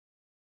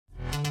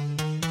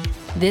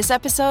This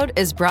episode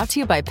is brought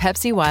to you by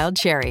Pepsi Wild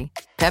Cherry.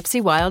 Pepsi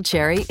Wild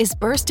Cherry is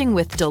bursting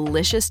with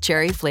delicious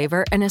cherry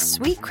flavor and a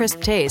sweet,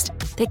 crisp taste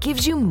that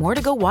gives you more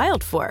to go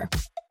wild for.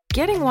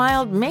 Getting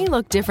wild may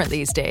look different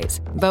these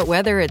days, but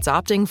whether it's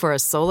opting for a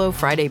solo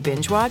Friday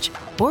binge watch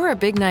or a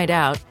big night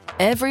out,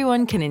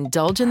 everyone can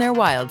indulge in their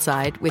wild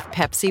side with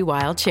Pepsi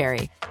Wild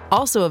Cherry.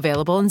 Also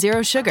available in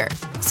Zero Sugar.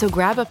 So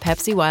grab a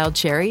Pepsi Wild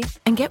Cherry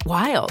and get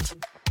wild.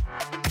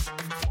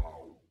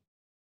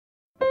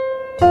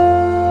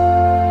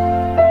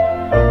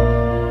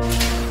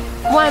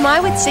 Why am I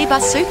with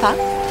Seabus Super?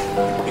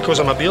 Because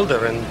I'm a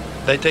builder and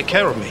they take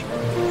care of me.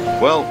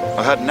 Well,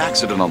 I had an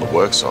accident on the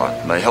work site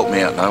and they helped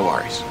me out, no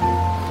worries.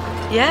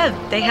 Yeah,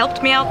 they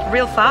helped me out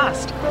real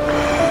fast.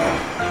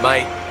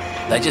 Mate,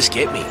 they just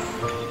get me.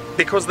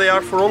 Because they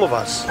are for all of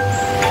us.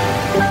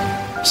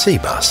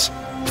 Seabus,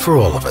 for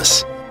all of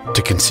us.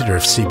 To consider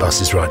if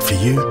Seabus is right for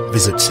you,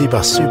 visit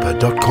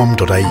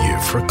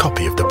cbussuper.com.au for a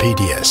copy of the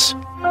PDS.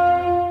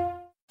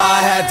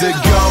 I had to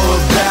go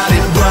about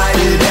it, write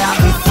it out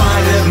and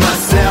find it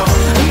myself.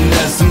 And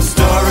there's some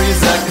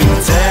stories I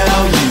can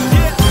tell you.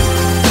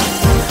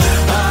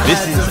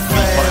 This is the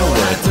Final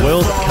Word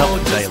World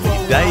Cup Daily,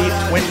 day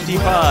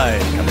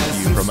 25, coming to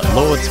you from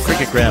Lord's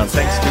Cricket Ground,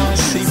 thanks to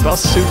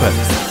Seabus Super,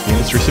 the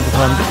industry super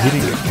fund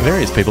hitting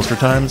various people's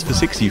retirements for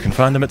 60. You can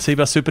find them at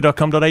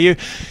cbussuper.com.au.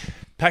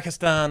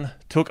 Pakistan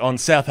took on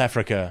South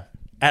Africa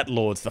at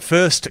Lord's, the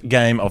first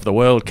game of the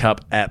World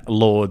Cup at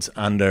Lord's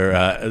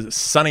under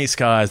sunny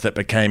skies that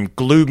became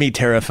gloomy,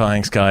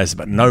 terrifying skies,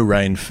 but no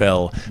rain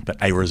fell, but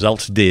a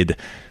result did.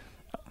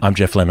 I'm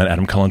Jeff Lemon.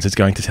 Adam Collins is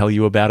going to tell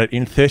you about it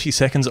in 30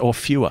 seconds or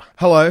fewer.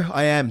 Hello,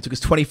 I am. It took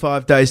us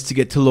 25 days to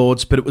get to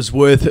Lord's, but it was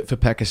worth it for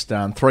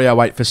Pakistan.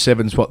 308 for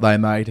 7 is what they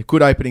made. A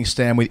good opening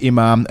stand with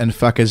Imam and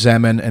Fakhar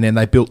Zaman, and then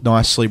they built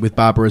nicely with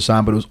Babar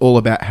Azam, but it was all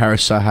about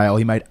Haris Sohail.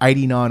 He made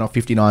 89 off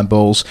 59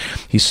 balls.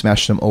 He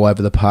smashed them all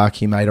over the park.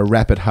 He made a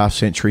rapid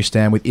half-century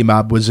stand with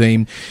Imad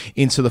Wasim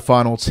into the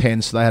final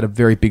 10, so they had a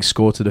very big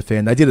score to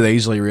defend. They did it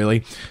easily,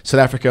 really. South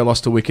Africa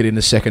lost a wicket in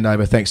the second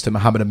over thanks to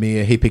Mohammad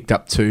Amir. He picked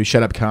up 2.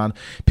 Shadab Khan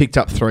picked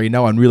up 3.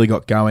 No one really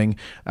got going.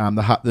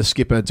 The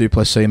skipper, Du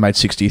Plessis, made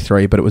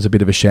 63, but it was a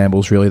bit of a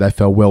shambles, really. They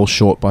fell well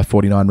short by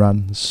 49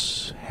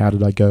 runs. How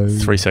did I go?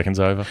 3 seconds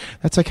over.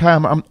 That's okay.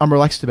 I'm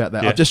relaxed about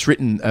that. Yeah. I've just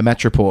written a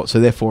match report, so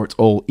therefore it's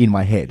all in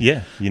my head.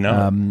 Yeah, you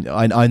know.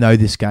 I know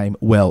this game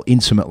well,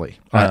 intimately.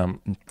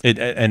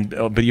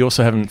 But you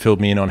also haven't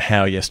filled me in on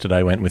how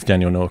yesterday went with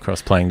Daniel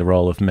Norcross playing the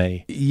role of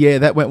me. Yeah,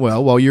 that went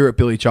well. While you were at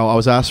Billy Joel, I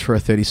was asked for a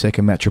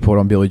 30-second match report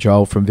on Billy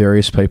Joel from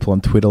various people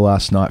on Twitter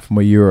last night from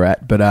where you were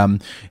at. But I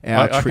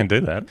can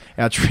do that.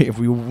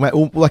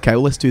 Okay,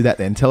 let's do that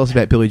then. Tell us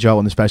about Billy Joel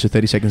in the space of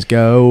 30 seconds.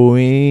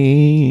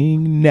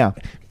 Going now.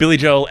 Billy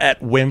Joel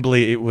at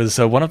Wembley, it was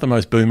one of the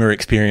most boomer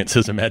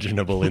experiences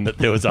imaginable in that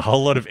there was a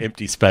whole lot of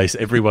empty space.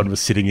 Everyone was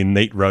sitting in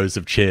neat rows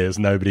of chairs.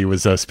 Nobody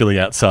was spilling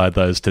outside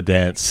those to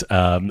dance.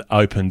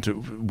 Opened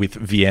with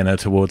Vienna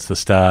towards the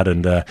start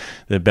and the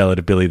Ballad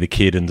of Billy the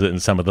Kid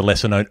and some of the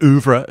lesser-known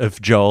oeuvre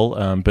of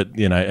Joel. But,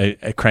 you know,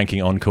 a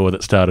cranking encore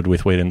that started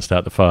with We Didn't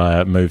Start the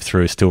Fire, moved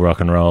through Still Rock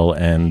and Roll,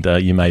 and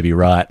You May Be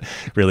Right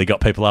really got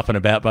people up and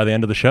about by the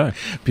end of the show.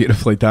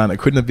 Beautifully done. It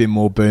couldn't have been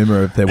more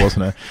boomer if there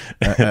wasn't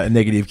a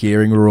negative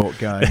gearing rort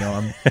going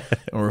on,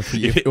 or if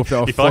they were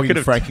flogging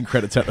franking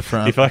credits at the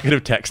front. If I could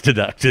have tax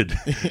deducted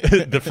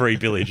the free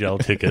Billy Joel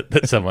ticket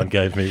that someone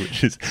gave me,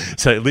 which is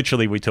so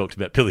literally we talked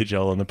about Billy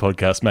Joel on the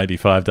podcast maybe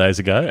 5 days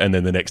ago, and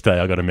then the next day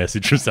I got a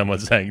message from someone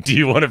saying, "Do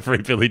you want a free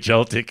Billy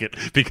Joel ticket?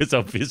 Because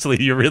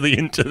obviously you're really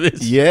into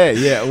this."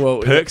 Yeah. Well,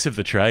 perks of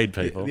the trade,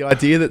 people. The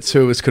idea that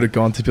two of us could have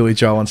gone to Billy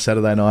Joel on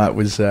Saturday night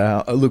was,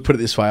 look, put it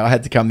this way, I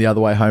had to come the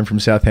other way home from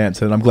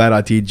Southampton, and I'm glad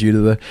I did due to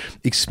the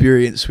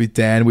experience with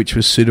Dan, which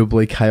was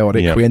suitably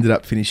chaotic. Yep. We ended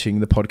up finishing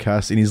the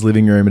podcast in his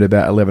living room at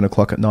about 11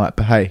 o'clock at night,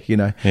 but hey,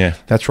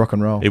 that's rock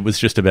and roll. It was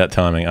just about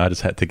timing. I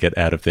just had to get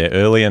out of there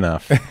early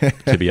enough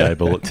to be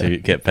able to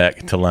get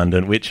back to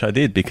London, which I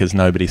did because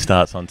nobody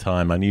starts on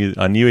time. I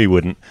knew he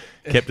wouldn't.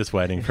 Kept us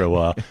waiting for a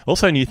while.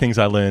 Also, new things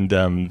I learned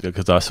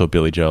because I saw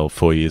Billy Joel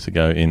 4 years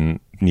ago in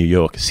New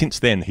York. Since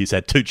then, he's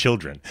had 2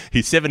 children.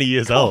 He's 70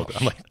 years old.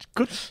 I'm like,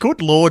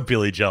 good Lord,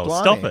 Billy Joel,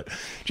 Blimey. Stop it.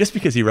 Just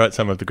because he wrote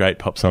some of the great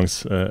pop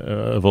songs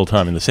of all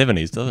time in the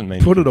 70s doesn't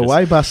mean... Put it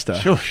away, Buster.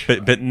 Sure.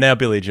 But now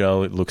Billy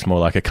Joel looks more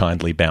like a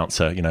kindly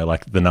bouncer,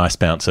 like the nice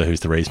bouncer who's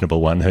the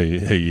reasonable one who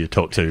you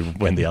talk to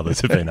when the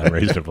others have been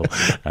unreasonable.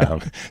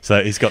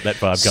 So he's got that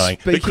vibe going.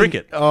 But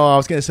cricket... Oh, I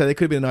was going to say, there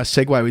could have been a nice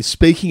segue with,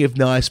 speaking of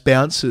nice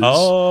bouncers...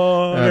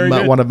 Oh, very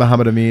good. One of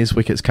Mohammad Amir's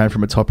wickets came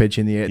from a top edge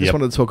in the air. Just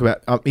wanted to talk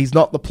about... he's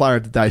not the player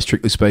of the day,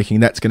 strictly speaking.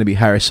 That's going to be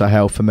Haris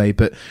Sohail for me.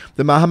 But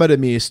the Mohammad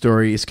Amir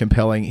story is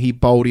compelling. He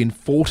bowled in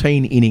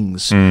 14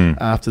 innings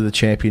after the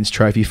Champions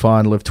Trophy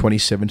final of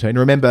 2017.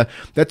 Remember,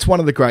 that's one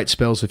of the great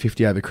spells of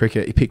 50-over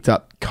cricket. He picked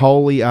up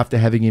Kohli after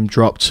having him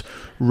dropped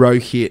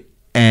Rohit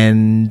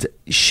and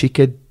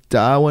Shikhar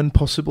Dhawan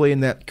possibly in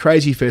that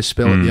crazy first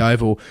spell at the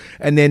Oval.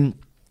 And then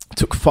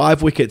took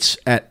 5 wickets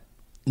at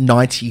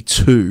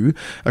 92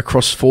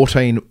 across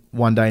 14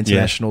 one-day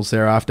internationals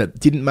thereafter.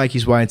 Didn't make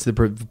his way into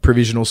the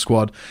provisional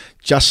squad,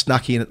 just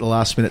snuck in at the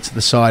last minute to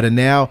the side. And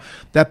now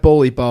that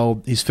ball he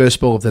bowled, his first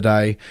ball of the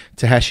day,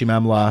 to Hashim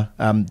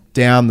Amla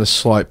down the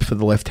slope for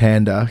the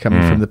left-hander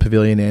coming from the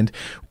pavilion end,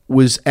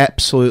 was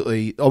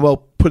absolutely... Oh, well,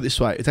 put it this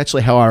way. It's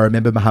actually how I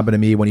remember Muhammad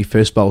Amir when he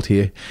first bowled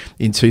here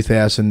in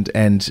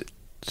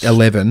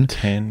 2011.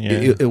 10,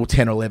 yeah.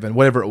 10 or 11,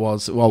 whatever it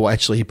was. Well,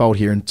 actually, he bowled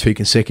here in 2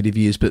 consecutive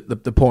years,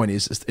 but the point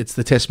is, it's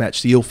the test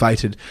match, the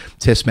ill-fated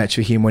test match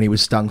for him when he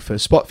was stung for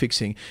spot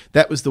fixing.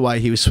 That was the way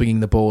he was swinging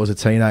the ball as a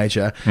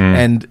teenager,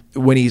 and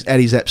when he's at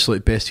his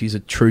absolute best, he's a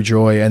true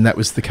joy, and that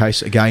was the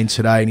case again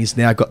today, and he's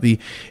now got the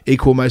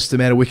equal most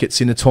amount of wickets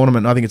in the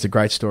tournament. I think it's a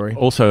great story.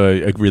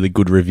 Also a really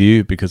good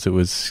review because it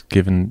was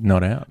given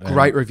not out.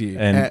 Great review,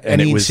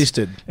 and he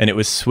insisted. And it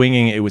was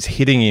swinging, it was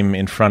hitting him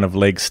in front of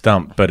leg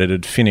stump, but it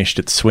had finished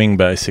its swing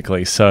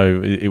basically,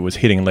 so it was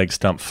hitting leg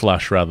stump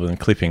flush rather than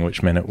clipping,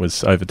 which meant it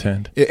was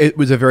overturned. It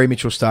was a very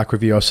Mitchell Starc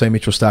review. I've seen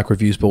Mitchell Starc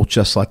reviews ball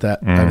just like that,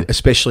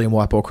 especially in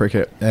white ball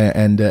cricket,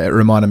 and it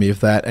reminded me of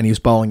that. And he was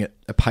bowling at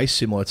a pace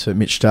similar to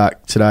Mitch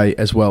Starc today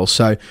as well.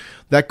 So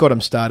that got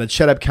him started.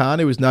 Shadab Khan,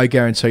 who was no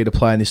guarantee to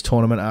play in this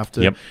tournament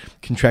after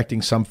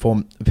contracting some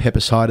form of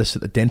hepatitis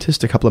at the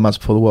dentist a couple of months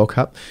before the World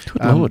Cup.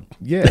 Good Lord.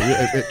 Yeah,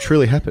 it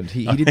truly happened.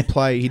 He didn't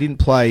play. He didn't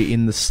play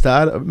in the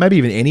start, maybe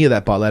even any of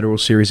that bilateral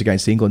series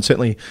against England.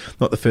 Certainly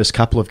not the first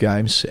couple of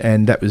games,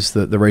 and that was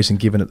the reason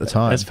given at the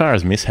time. As far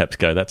as mishaps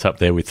go, that's up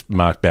there with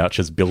Mark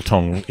Boucher's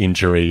biltong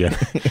injury,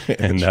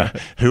 and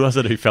who was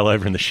it who fell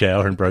over in the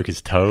shower and broke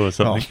his toe or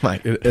something? Oh,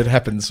 mate, it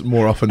happens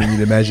more often than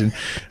you'd imagine.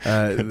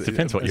 It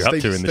depends what you're up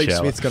to in the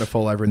shower. Smith's going to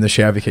fall over in the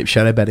shower if you keep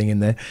shadow batting in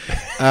there.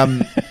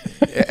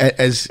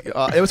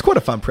 It was quite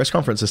a fun press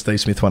conference that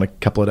Steve Smith won a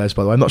couple of days,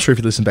 by the way. I'm not sure if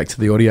you listened back to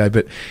the audio,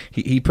 but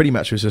he pretty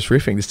much was just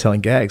riffing, just telling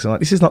gags. I'm like,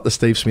 this is not the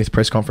Steve Smith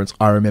press conference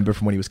I remember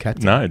from when he was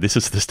captain. No, this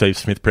is the Steve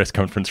Smith press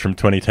conference from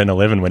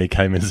 2010-11 when he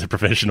came in as a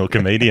professional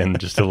comedian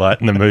just to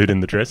lighten the mood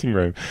in the dressing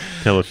room,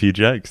 tell a few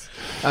jokes.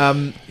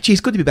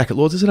 Geez, good to be back at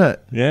Lord's, isn't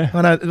it? Yeah.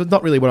 I know, it's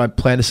not really what I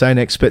plan to say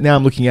next, but now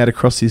I'm looking out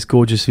across this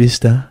gorgeous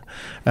vista.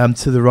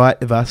 To the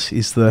right of us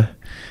is the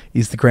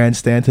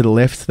grandstand, to the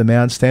left, the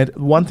mound stand.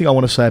 One thing I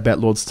want to say about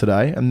Lord's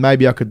today, and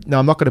maybe I could... No,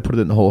 I'm not going to put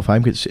it in the Hall of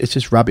Fame because it's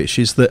just rubbish,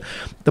 is that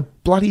the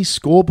bloody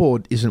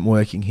scoreboard isn't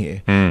working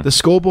here. The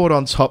scoreboard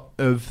on top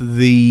of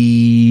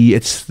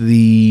it's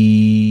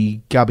the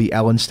Gubby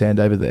Allen stand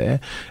over there.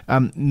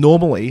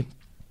 Normally...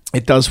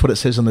 it does what it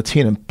says on the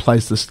tin and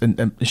plays this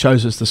and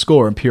shows us the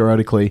score and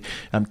periodically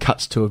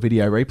cuts to a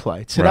video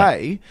replay.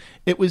 Today,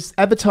 it was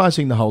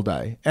advertising the whole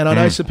day. And I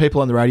know some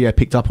people on the radio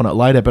picked up on it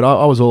later, but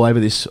I was all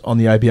over this on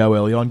the OBO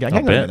early on going,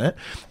 hang on a minute.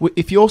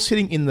 If you're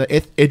sitting in the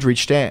Edridge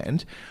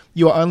stand,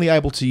 you are only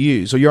able to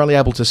use, or you're only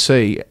able to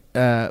see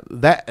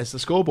that as the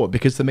scoreboard,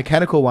 because the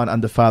mechanical one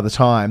under Father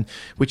Time,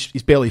 which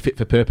is barely fit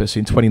for purpose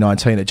in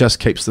 2019, it just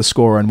keeps the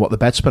score and what the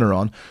batsmen are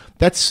on,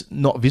 that's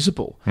not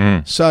visible.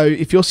 So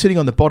if you're sitting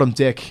on the bottom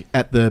deck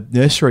at the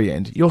nursery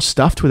end, you're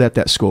stuffed without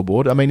that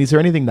scoreboard. I mean, is there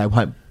anything they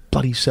won't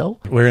bloody sell?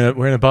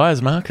 We're in a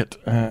buyer's market,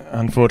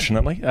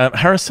 unfortunately.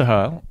 Haris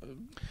Sohail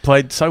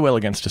played so well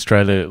against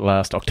Australia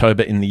last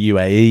October in the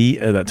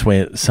UAE. That's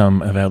where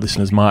some of our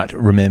listeners might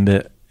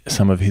remember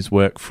some of his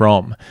work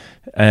from.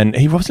 And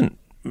he wasn't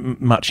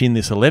much in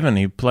this 11.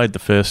 He played the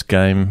first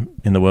game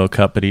in the World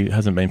Cup, but he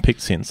hasn't been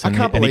picked since. And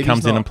he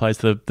comes in and plays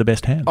the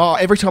best hand. Oh,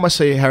 every time I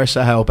see Haris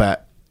Sohail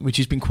bat, which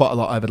has been quite a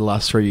lot over the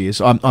last 3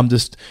 years, I'm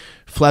just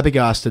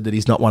flabbergasted that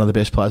he's not one of the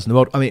best players in the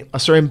world. I mean, I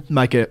saw him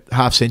make a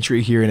half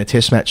century here in a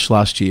test match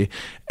last year,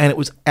 and it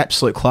was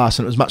absolute class,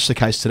 and it was much the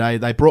case today.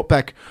 They brought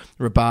back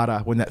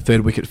Rabada when that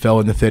third wicket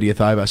fell in the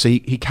 30th over. So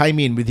he came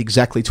in with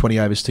exactly 20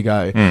 overs to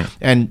go.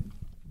 And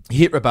he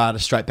hit Rabada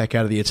straight back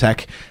out of the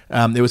attack.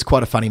 There was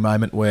quite a funny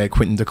moment where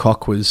Quinton de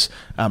Kock was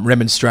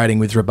remonstrating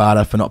with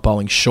Rabada for not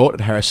bowling short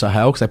at Haris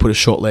Sohail because they put a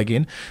short leg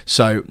in.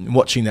 So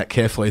watching that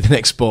carefully, the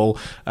next ball,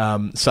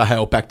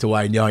 Sohail backed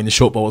away knowing the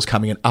short ball was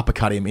coming and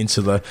uppercut him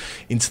into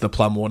the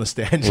Plum Warner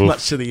stand,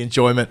 much to the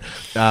enjoyment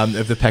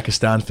of the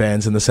Pakistan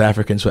fans, and the South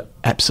Africans were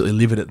absolutely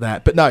livid at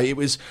that. But no, he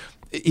was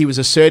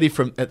assertive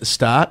at the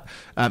start.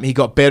 He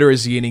got better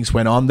as the innings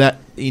went on. That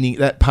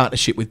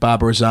partnership with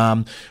Babar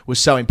Azam was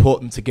so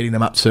important to getting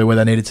them up to where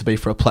they needed to be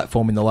for a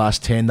platform in the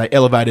last 10. They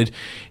elevated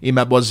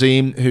Imad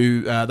Wasim,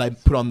 who they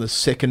put on the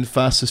second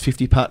fastest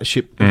 50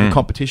 partnership of the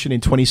competition in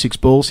 26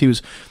 balls. He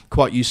was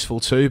quite useful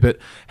too. But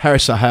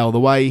Haris Sohail, the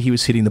way he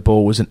was hitting the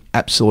ball was an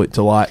absolute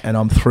delight, and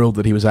I'm thrilled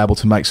that he was able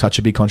to make such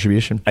a big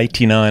contribution.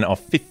 89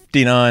 off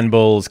 59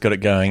 balls got it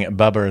going.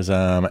 Babar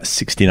Azam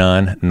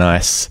 69,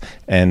 nice.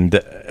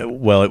 And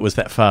well, it was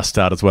that fast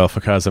start as well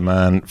for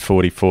Zaman,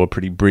 44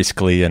 pretty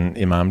briskly, and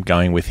Imam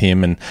going with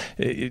him. And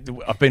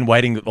I've been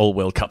waiting all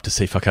World Cup to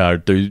see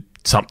Fakhar do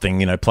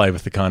something, play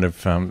with the kind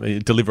of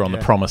deliver on the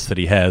promise that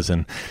he has,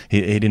 and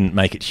he didn't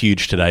make it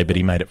huge today, but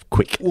he made it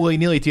quick. Well, he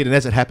nearly did, and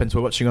as it happens,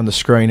 we're watching on the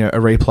screen a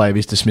replay of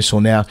his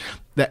dismissal now,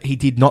 that he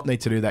did not need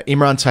to do that.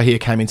 Imran Tahir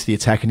came into the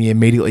attack and he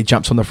immediately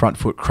jumps on the front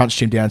foot,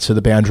 crunched him down to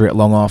the boundary at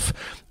long off.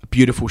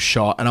 Beautiful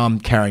shot, and I'm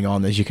carrying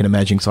on, as you can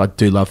imagine, because I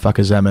do love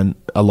Fakhar Zaman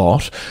a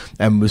lot,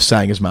 and was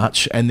saying as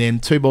much. And then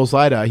 2 balls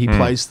later, he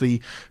plays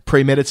the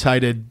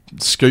premeditated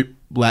scoop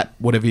lap,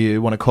 whatever you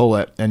want to call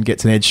it, and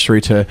gets an edge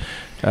through to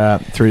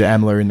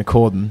Amla in the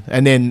cordon.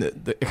 And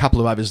then a couple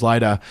of overs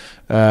later,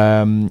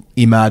 Imam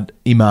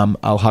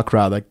Al-Haq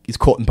is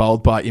caught and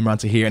bowled by Imran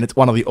Tahir, and it's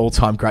one of the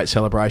all-time great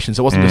celebrations.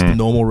 It wasn't just a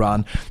normal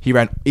run. He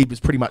was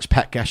pretty much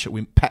Pat Cash at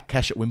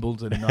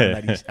Wimbledon in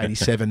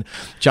 1987,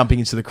 jumping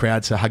into the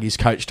crowd to hug his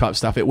coach type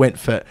stuff.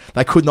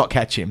 They could not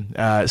catch him.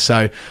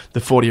 So the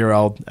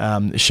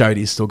 40-year-old showed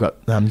he's still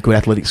got good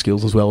athletic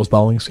skills as well as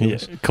bowling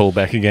skills. Yeah, call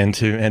back again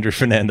to Andrew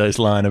Fernando's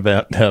line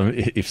about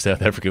if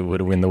South Africa were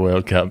to win the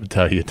World Cup,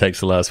 Tahir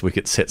takes the last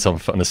wicket, sets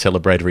off on a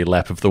celebratory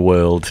lap of the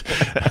world,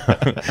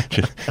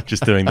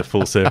 just doing the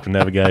full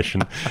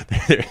circumnavigation.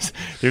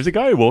 There's a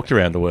guy who walked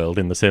around the world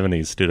in the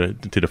 70s,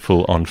 did a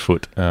full on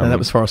foot. And that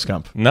was Forrest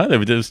Gump. No, there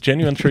was a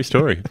genuine true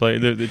story.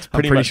 It's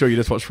I'm pretty sure you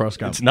just watched Forrest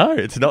Gump.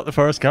 It's not the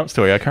Forrest Gump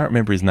story. I can't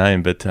remember his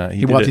name, but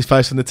he wiped his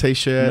face on the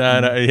t-shirt.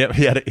 No,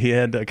 he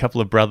had a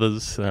couple of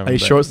brothers. Are you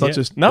sure it's not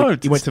just? No,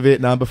 he went to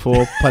Vietnam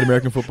before, played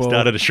American football,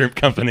 started a shrimp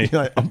company.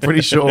 I'm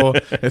pretty sure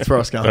it's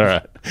Forrest Gump. All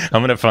right,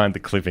 I'm going to find the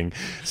clipping.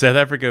 South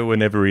Africa were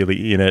never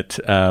really in it.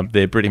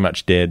 They're pretty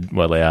much dead.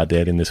 Well, they are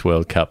dead in this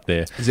World Cup.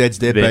 Zed's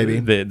dead, baby.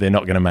 They're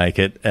not going to make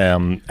it.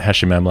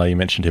 Hashim Amla, you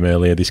mentioned him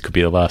earlier. This could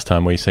be the last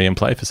time we see him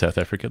play for South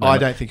Africa. I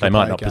don't think they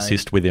might not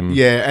persist with him.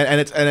 Yeah,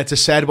 and it's a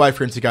sad way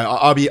for him to go.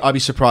 I'd be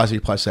surprised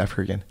if he plays South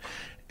Africa again.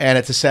 And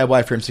it's a sad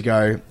way for him to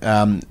go.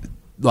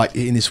 Like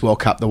in this World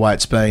Cup, the way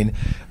it's been,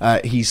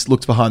 he's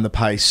looked behind the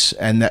pace,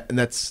 and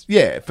that's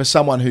for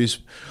someone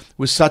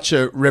was such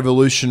a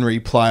revolutionary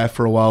player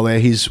for a while there.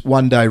 His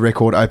one-day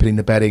record opening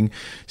the batting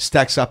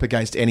stacks up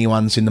against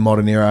anyone's in the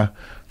modern era,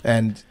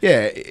 and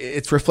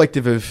it's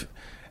reflective of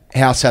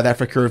how South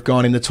Africa have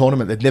gone in the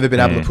tournament. They've never been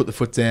able to put the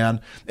foot down.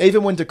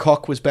 Even when de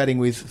Kock was batting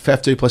with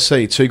Faf du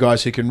Plessis, 2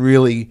 guys who can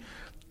really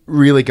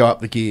go up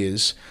the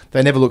gears,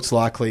 they never looked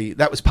likely.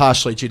 That was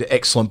partially due to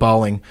excellent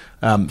bowling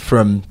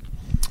from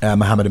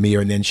Mohamed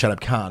Amir and then Shadab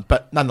Khan.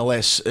 But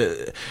nonetheless,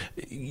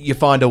 you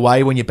find a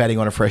way when you're batting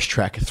on a fresh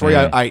track.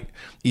 308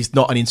 is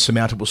not an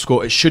insurmountable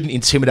score. It shouldn't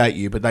intimidate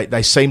you, but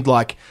they seemed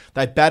like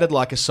they batted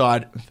like a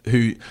side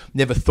who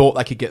never thought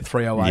they could get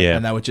 308,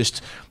 and they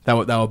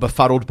were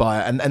befuddled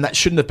by it. And that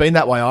shouldn't have been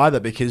that way either,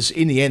 because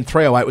in the end,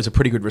 308 was a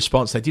pretty good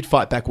response. They did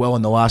fight back well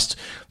in the last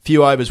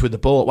few overs with the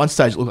ball. At one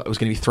stage, it looked like it was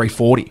going to be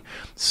 340.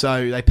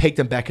 So they pegged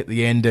them back at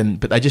the end,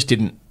 but they just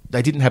didn't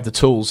have the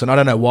tools. And I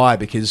don't know why,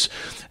 because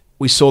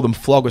we saw them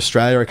flog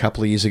Australia a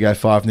couple of years ago,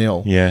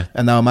 5-0. Yeah.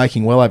 And they were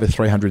making well over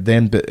 300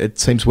 then, but it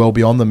seems well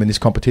beyond them in this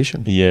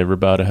competition. Yeah,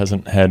 Rabada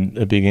hasn't had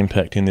a big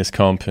impact in this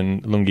comp,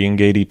 and Lungi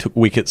Ngidi took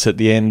wickets at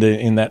the end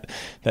in that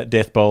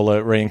death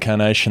bowler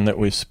reincarnation that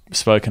we've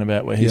spoken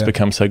about, where he's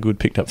become so good,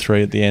 picked up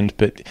 3 at the end.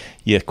 But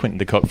yeah, Quinton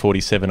de Kock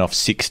 47 off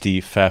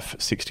 60,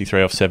 Faf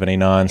 63 off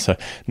 79, so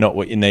not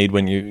what you need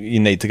when you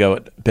need to go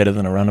at better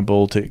than a runner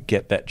ball to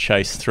get that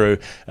chase through.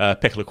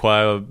 Pekla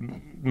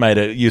Kwao made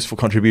a useful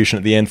contribution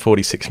at the end,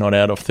 46 not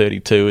out off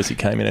 32 as he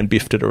came in and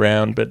biffed it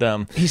around. But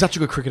he's such a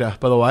good cricketer,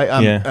 by the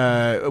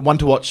way. One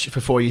to watch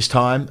for 4 years'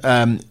 time.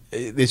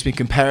 There's been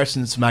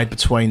comparisons made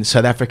between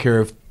South Africa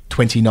of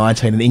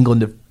 2019 and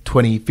England of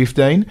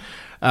 2015.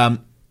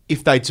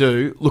 If they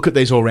do, look at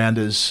these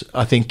all-rounders.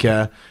 I think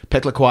Pekla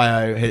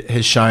Kwao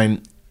has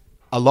shown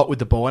a lot with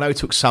the ball. I know he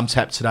took some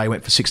tap today,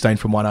 went for 16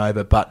 from 1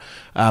 over, but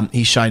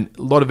he's shown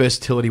a lot of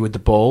versatility with the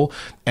ball,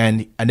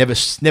 and I never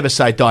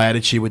say die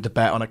attitude with the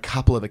bat on a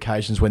couple of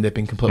occasions when they've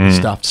been completely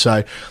stuffed.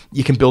 So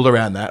you can build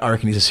around that. I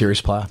reckon he's a serious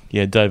player.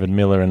 Yeah, David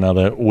Miller,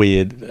 another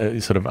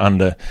weird sort of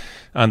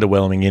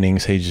underwhelming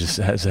innings. He just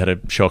has had a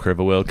shocker of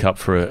a World Cup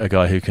for a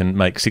guy who can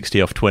make 60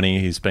 off 20.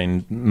 He's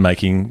been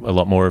making a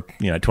lot more,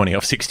 20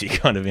 off 60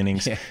 kind of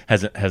innings. Yeah.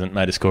 Hasn't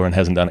made a score and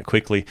hasn't done it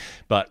quickly.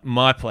 But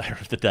my player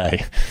of the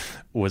day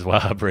was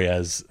Wahab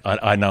Riaz.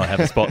 I know I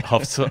have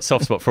a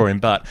soft spot for him,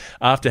 but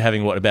after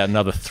having about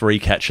another 3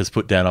 catches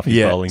put down off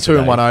his bowling 2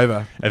 and 1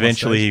 over.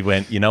 Eventually he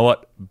went, you know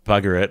what,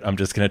 bugger it, I'm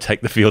just going to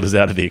take the fielders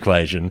out of the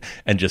equation,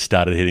 and just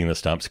started hitting the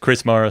stumps.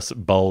 Chris Morris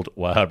bowled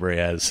Wahab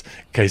Riaz,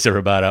 Kaisa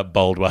Rabada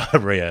bowled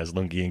Wahab Riaz,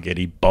 Lungi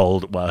Ngidi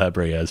bowled Wahab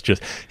Riaz.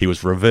 He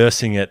was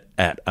reversing it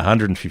at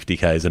 150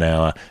 k's an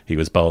hour. He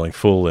was bowling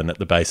full and at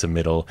the base and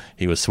middle.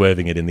 He was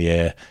swerving it in the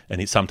air,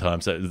 and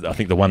sometimes I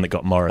think the one that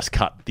got Morris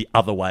cut the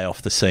other way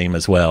off the seam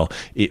as well.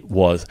 It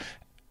was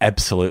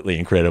absolutely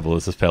incredible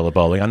as a spell of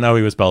bowling. I know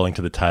he was bowling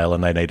to the tail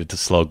and they needed to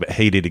slog, but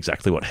he did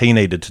exactly what he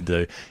needed to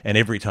do. And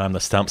every time the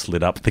stumps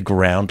lit up, the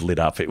ground lit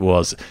up. It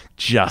was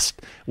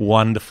just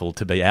wonderful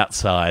to be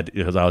outside,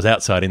 because I was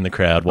outside in the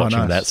crowd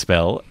watching that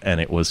spell, and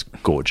it was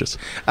gorgeous.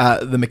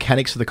 The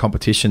mechanics of the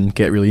competition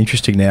get really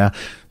interesting now.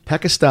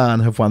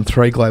 Pakistan have won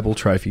 3 global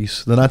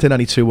trophies: the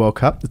 1992 World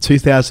Cup, the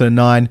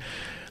 2009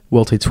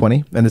 World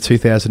T20 and the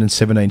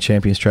 2017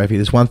 Champions Trophy.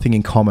 There's one thing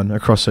in common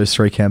across those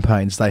 3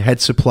 campaigns. They had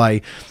to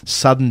play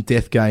sudden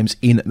death games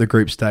in the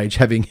group stage,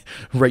 having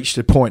reached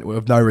a point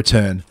of no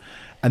return.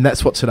 And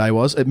that's what today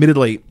was.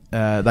 Admittedly,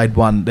 they've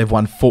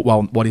won 4,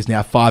 what is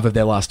now 5 of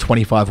their last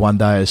 25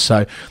 one-dayers.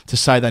 So to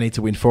say they need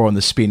to win 4 on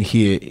the spin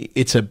here,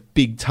 it's a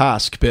big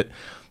task, but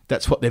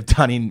that's what they've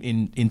done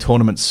in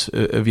tournaments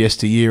of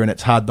yesteryear, and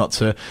it's hard not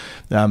to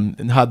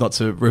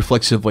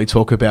reflexively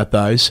talk about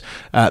those.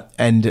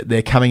 And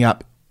they're coming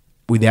up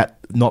without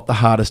not the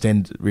hardest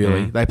end,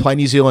 really. They play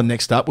New Zealand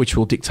next up, which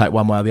will dictate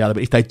one way or the other.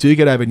 But if they do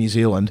get over New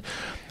Zealand,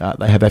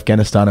 they have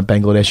Afghanistan and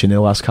Bangladesh in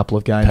their last couple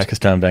of games.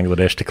 Pakistan,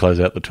 Bangladesh to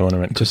close out the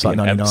tournament. Just like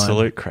 99.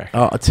 Absolute crack.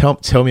 Oh,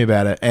 tell me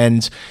about it.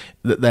 And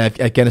they have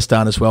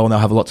Afghanistan as well, and they'll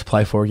have a lot to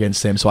play for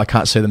against them, so I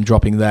can't see them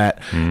dropping that.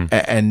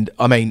 And,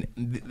 I mean,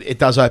 it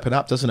does open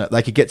up, doesn't it?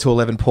 They could get to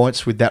 11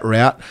 points with that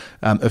route.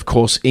 Of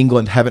course,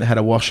 England haven't had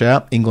a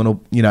washout. England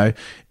will,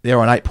 they're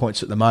on 8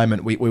 points at the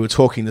moment. We were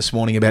talking this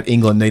morning about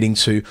England needing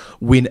to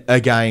win a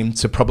game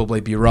to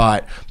probably be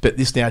right, but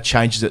this now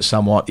changes it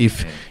somewhat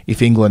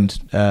if England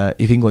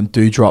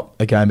do drop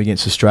a game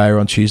against Australia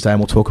on Tuesday, and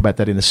we'll talk about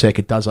that in a sec.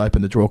 It does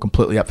open the draw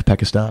completely up for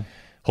Pakistan.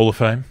 Hall of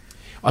Fame?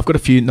 I've got a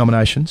few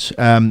nominations.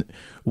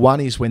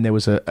 One is when there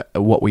was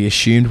what we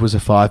assumed was a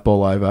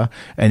 5-ball over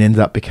and ended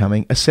up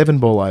becoming a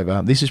 7-ball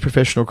over. This is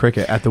professional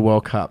cricket at the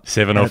World Cup.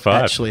 7 or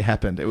 5? Actually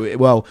happened.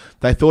 Well,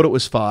 they thought it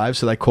was 5,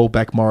 so they called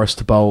back Morris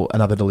to bowl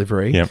another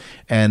delivery. Yep.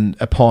 And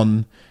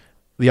upon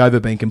the over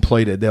being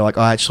completed, they're like,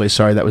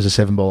 sorry, that was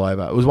a 7-ball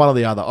over. It was one or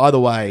the other. Either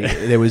way,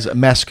 there was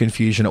mass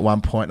confusion at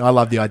one point. And I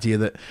love the idea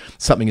that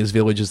something as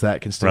village as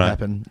that can still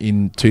happen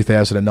in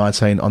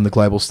 2019 on the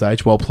global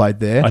stage. Well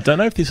played there. I don't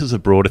know if this is a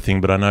broader thing,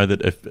 but I know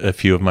that a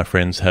few of my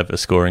friends have a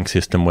scoring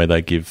system where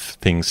they give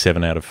things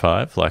 7 out of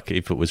 5. Like,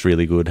 if it was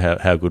really good,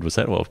 how good was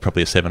that? Well,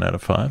 probably a 7 out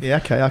of 5. Yeah,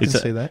 okay, I can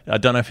see that. I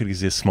don't know if it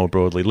exists more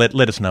broadly. Let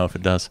us know if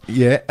it does.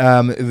 Yeah,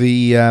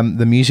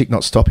 the music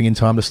not stopping in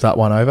time to start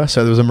one over.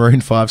 So there was a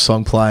Maroon 5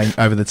 song playing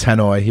over the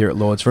tannoy here at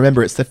Lord's.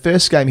 Remember, it's the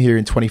first game here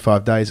in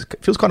 25 days.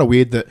 It feels kind of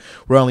weird that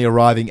we're only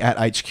arriving at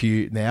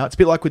HQ now. It's a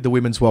bit like with the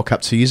Women's World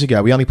Cup 2 years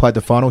ago. We only played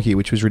the final here,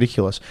 which was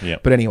ridiculous.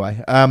 Yep. But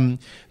anyway,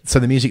 so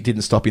the music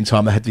didn't stop in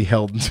time. They had to be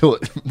held until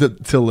the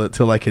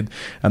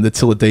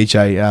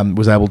DJ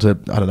was able to,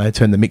 I don't know,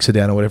 turn the mixer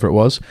down or whatever it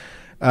was.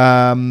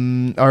 I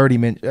already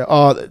mentioned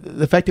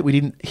the fact that we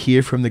didn't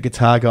hear from the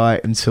guitar guy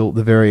until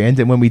the very end,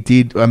 and when we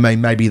did, I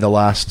mean, maybe the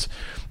last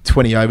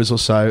 20 overs or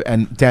so,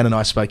 and Dan and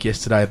I spoke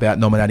yesterday about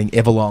nominating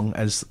Everlong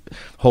as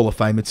Hall of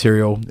Fame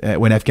material.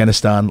 When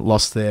Afghanistan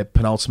lost their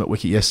penultimate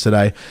wicket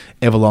yesterday,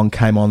 Everlong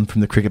came on from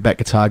the cricket back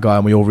guitar guy,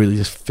 and we all really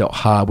just felt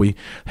hard. We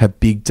have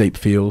big, deep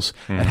feels.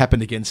 It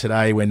happened again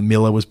today when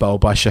Miller was bowled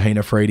by Shaheen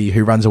Afridi,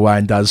 who runs away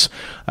and does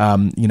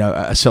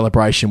a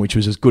celebration which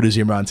was as good as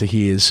Imran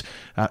Tahir's.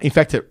 In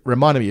fact, it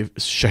reminded me of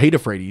Shaheen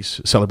Afridi's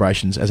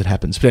celebrations as it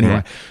happens. But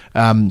anyway,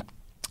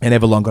 and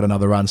Everlong got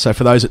another run. So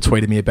for those that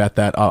tweeted me about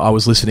that, I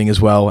was listening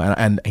as well,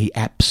 and he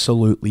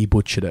absolutely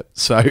butchered it.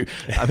 So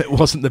it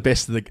wasn't the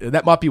best of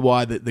that might be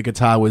why the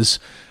guitar was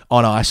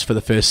on ice for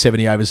the first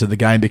 70 overs of the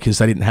game, because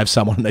they didn't have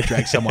someone, and they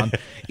dragged someone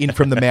in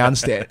from the mound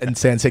stand and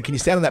said, can you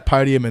stand on that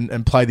podium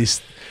and play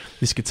this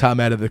guitar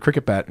out of the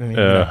cricket bat? I mean,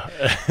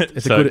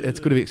 it's as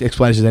good of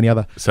explanation as any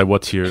other. So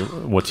what's your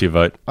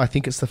vote? I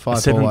think it's the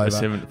 5-ball over.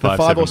 The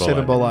 5 or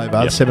 7-ball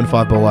over. Yep.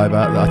 7-5-ball over.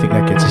 I think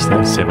that gets us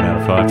there. 7 out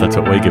of 5. That's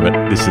what we give it.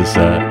 This is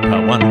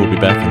part 1. We'll be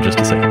back in just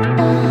a second.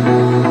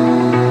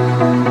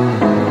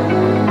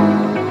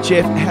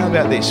 Jeff, how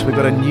about this? We've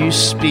got a new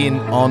spin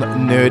on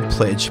Nerd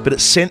Pledge, but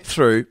it's sent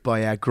through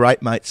by our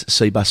great mates at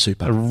Seabus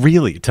Super.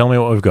 Really? Tell me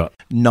what we've got.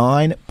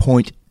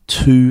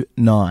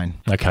 9.29.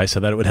 Okay, so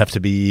that would have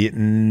to be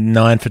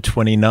 9 for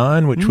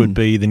 29, which would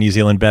be the New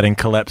Zealand batting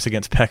collapse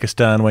against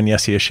Pakistan when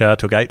Yasir Shah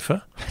took 8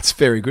 for. That's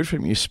very good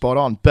from you, spot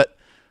on. But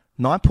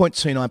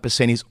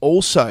 9.29% is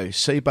also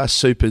Seabus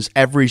Super's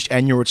averaged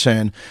annual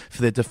return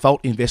for their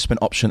default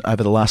investment option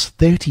over the last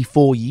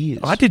 34 years.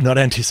 I did not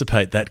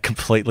anticipate that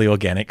completely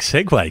organic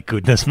segue.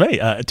 Goodness me.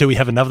 Do we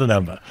have another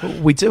number?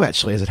 We do,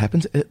 actually, as it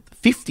happens.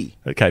 50.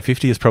 Okay,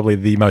 50 is probably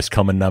the most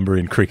common number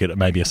in cricket,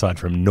 maybe aside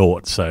from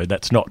naught, so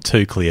that's not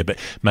too clear, but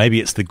maybe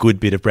it's the good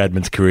bit of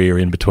Bradman's career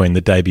in between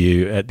the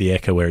debut at the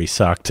Ekka where he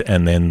sucked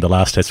and then the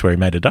last test where he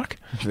made a duck.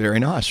 Very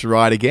nice.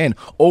 Right again.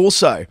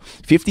 Also,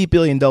 $50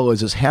 billion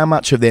is how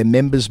much of their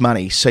members'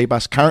 money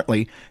Seabus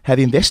currently have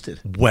invested.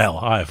 Well,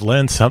 I've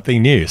learned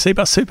something new.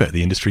 Seabus Super,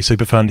 the industry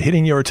super fund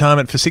hitting your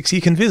retirement for 6.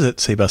 You can visit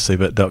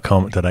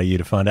cbussuper.com.au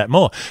to find out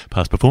more.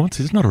 Past performance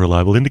is not a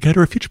reliable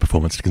indicator of future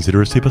performance. To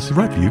consider if Seabus is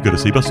right for you, go to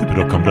cbussuper.com.au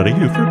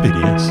for a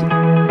PDS.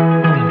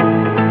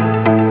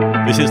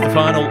 This is the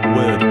final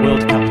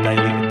World Cup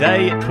Daily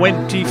Day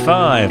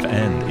 25,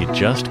 and it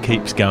just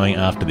keeps going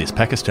after this.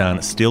 Pakistan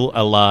still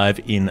alive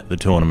in the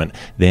tournament.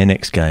 Their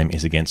next game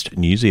is against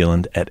New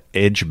Zealand at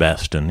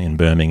Edgbaston in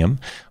Birmingham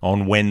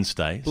on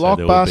Wednesday. So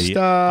there will be an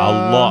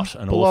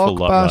awful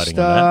lot riding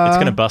on that. It's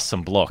going to bust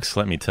some blocks,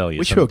 let me tell you.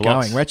 Wish we were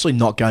going. We're actually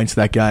not going to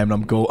that game,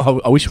 and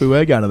I wish we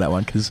were going to that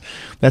one because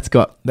that's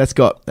got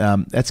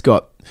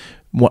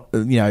what,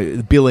 you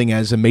know, billing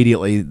as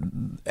immediately,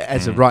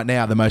 as of right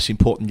now, the most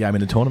important game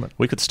in the tournament.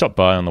 We could stop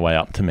by on the way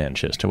up to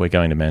Manchester. We're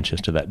going to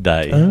Manchester that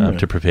day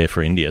to prepare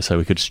for India, so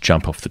we could just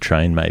jump off the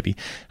train maybe.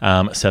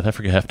 South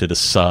Africa have to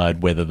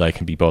decide whether they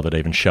can be bothered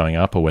even showing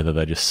up or whether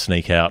they just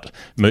sneak out,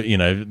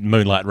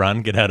 moonlight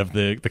run, get out of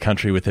the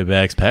country with their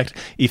bags packed.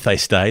 If they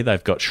stay,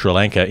 they've got Sri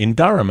Lanka in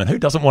Durham, and who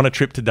doesn't want a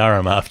trip to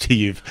Durham after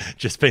you've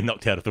just been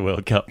knocked out of the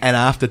World Cup? And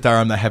after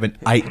Durham, they have an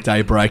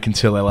 8-day break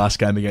until their last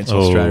game against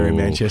Australia in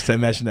Manchester.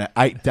 Imagine that.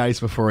 8 days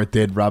before a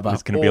dead rubber.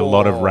 There's going to be a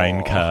lot of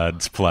rain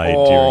cards played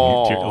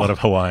during a lot of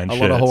Hawaiian shirts.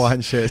 A lot of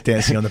Hawaiian shirts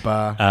dancing on the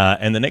bar.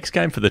 And the next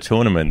game for the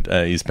tournament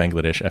is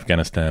Bangladesh,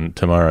 Afghanistan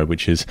tomorrow,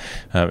 which is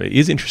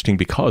interesting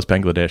because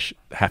Bangladesh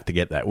have to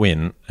get that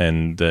win.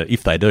 And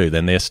if they do,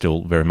 then they're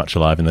still very much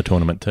alive in the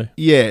tournament too.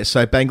 Yeah,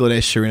 so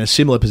Bangladesh are in a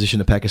similar position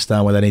to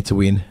Pakistan where they need to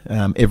win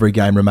every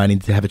game remaining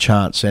to have a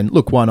chance. And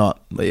look, why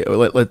not?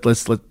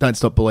 Let's don't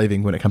stop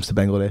believing when it comes to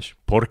Bangladesh.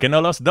 ¿Por qué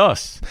no los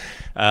dos?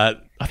 I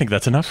think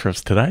that's enough for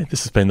us today.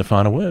 This has been The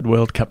Final Word,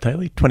 World Cup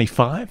Daily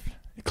 25.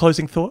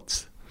 Closing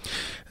thoughts?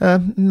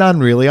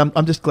 None really.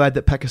 I'm just glad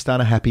that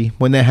Pakistan are happy.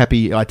 When they're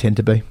happy, I tend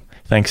to be.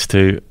 Thanks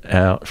to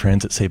our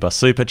friends at Cbus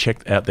Super.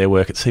 Check out their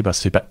work at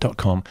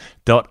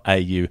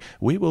cbussuper.com.au.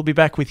 We will be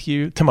back with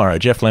you tomorrow,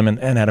 Jeff Lemon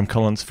and Adam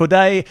Collins, for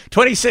day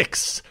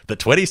 26, the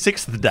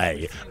 26th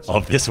day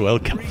of this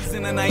World Cup.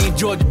 And I ain't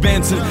George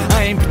Benson.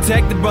 I ain't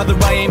protected, brother.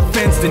 I ain't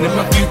fenced in. If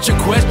my future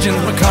questions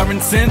my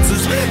current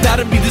senses,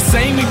 that'll be the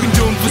same we've been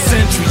doing for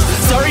centuries.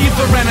 Sorry if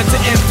I ran out to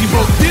empty.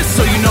 Wrote this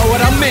so you know what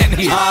I meant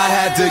here. I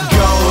had to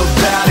go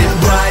about it,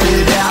 write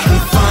it out,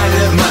 and find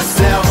it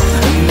myself.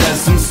 And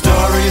there's some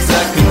stories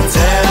I can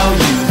tell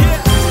you.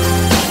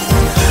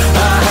 I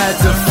had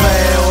to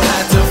fail,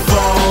 had to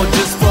fall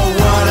just for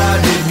what I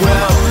did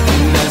well.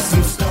 And there's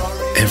some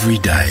stories. Every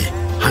day,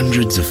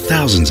 hundreds of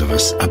thousands of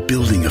us are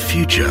building a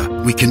future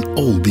we can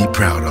all be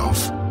proud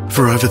of.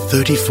 For over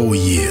 34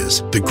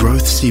 years, the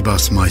Growth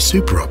Cbus My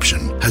Super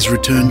option has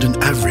returned an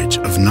average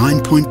of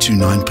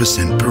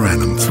 9.29% per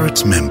annum for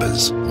its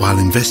members, while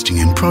investing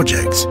in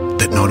projects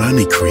that not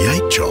only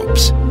create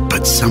jobs,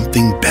 but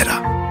something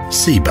better.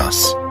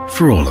 Cbus,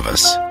 for all of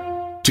us.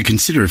 To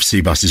consider if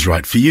Cbus is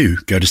right for you,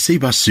 go to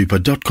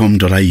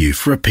cbussuper.com.au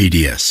for a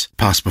PDS.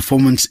 Past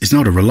performance is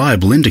not a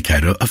reliable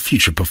indicator of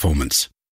future performance.